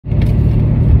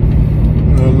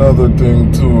another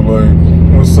thing too,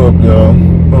 like, what's up, y'all?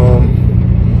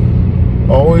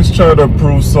 Always try to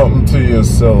prove something to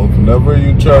yourself. Never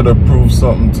you try to prove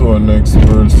something to a next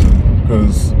person,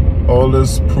 because all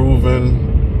this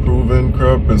proven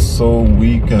crap is so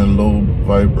weak and low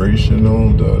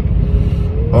vibrational that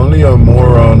only a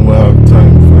moron will have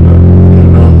time for that. You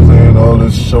know what I'm saying? All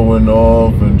this showing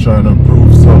off and trying to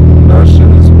prove something, that shit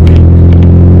is weak.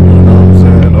 You know what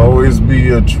I'm saying? Always be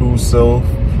your true self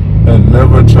and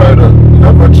never try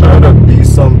to be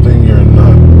something you're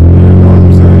not. You know what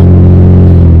I'm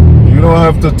saying? You don't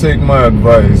have to take my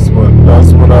advice, but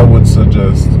that's what I would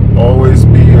suggest. Always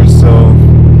be yourself.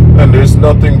 And there's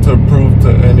nothing to prove to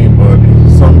anybody.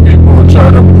 Some people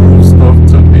try to prove stuff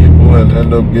to people and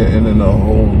end up getting in a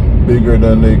hole bigger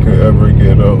than they could ever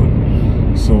get out.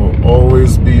 So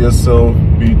always be yourself,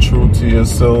 be true to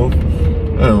yourself,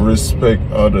 and respect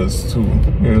others too,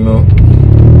 you know.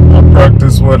 I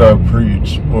practice what I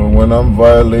preach, but when I'm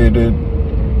violated,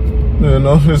 you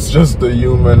know, it's just the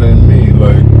human in me.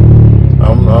 Like,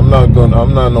 I'm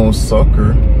not no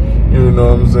sucker, you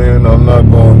know what I'm saying? I'm not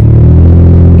gonna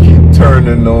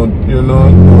turning no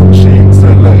cheeks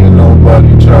and letting nobody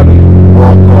try to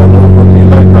walk all over me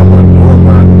like I'm a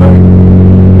doormat. Like,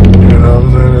 you know what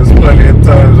I'm saying? There's plenty of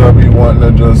times I be wanting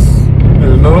to just,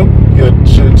 you know, get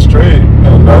shit straight,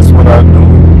 and that's what I do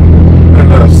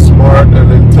in a smart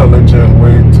and intelligent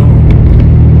way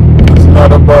too. It's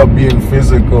not about being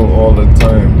physical all the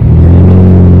time,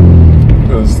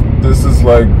 because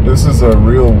this is a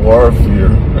real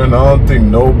warfare, and I don't think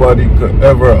nobody could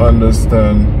ever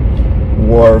understand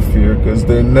warfare, because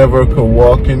they never could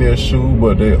walk in your shoe,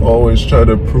 but they always try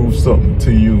to prove something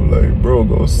to you. Like, bro,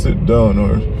 go sit down,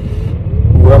 or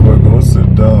whoever, go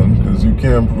sit down, because you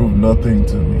can't prove nothing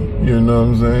to me. You know what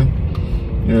I'm saying?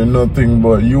 You're nothing,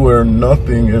 but you are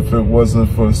nothing if it wasn't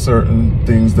for certain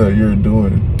things that you're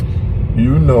doing.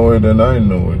 You know it and I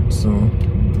know it, so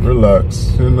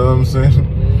relax. You know what I'm saying?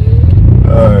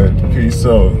 Alright, peace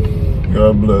out.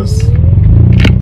 God bless.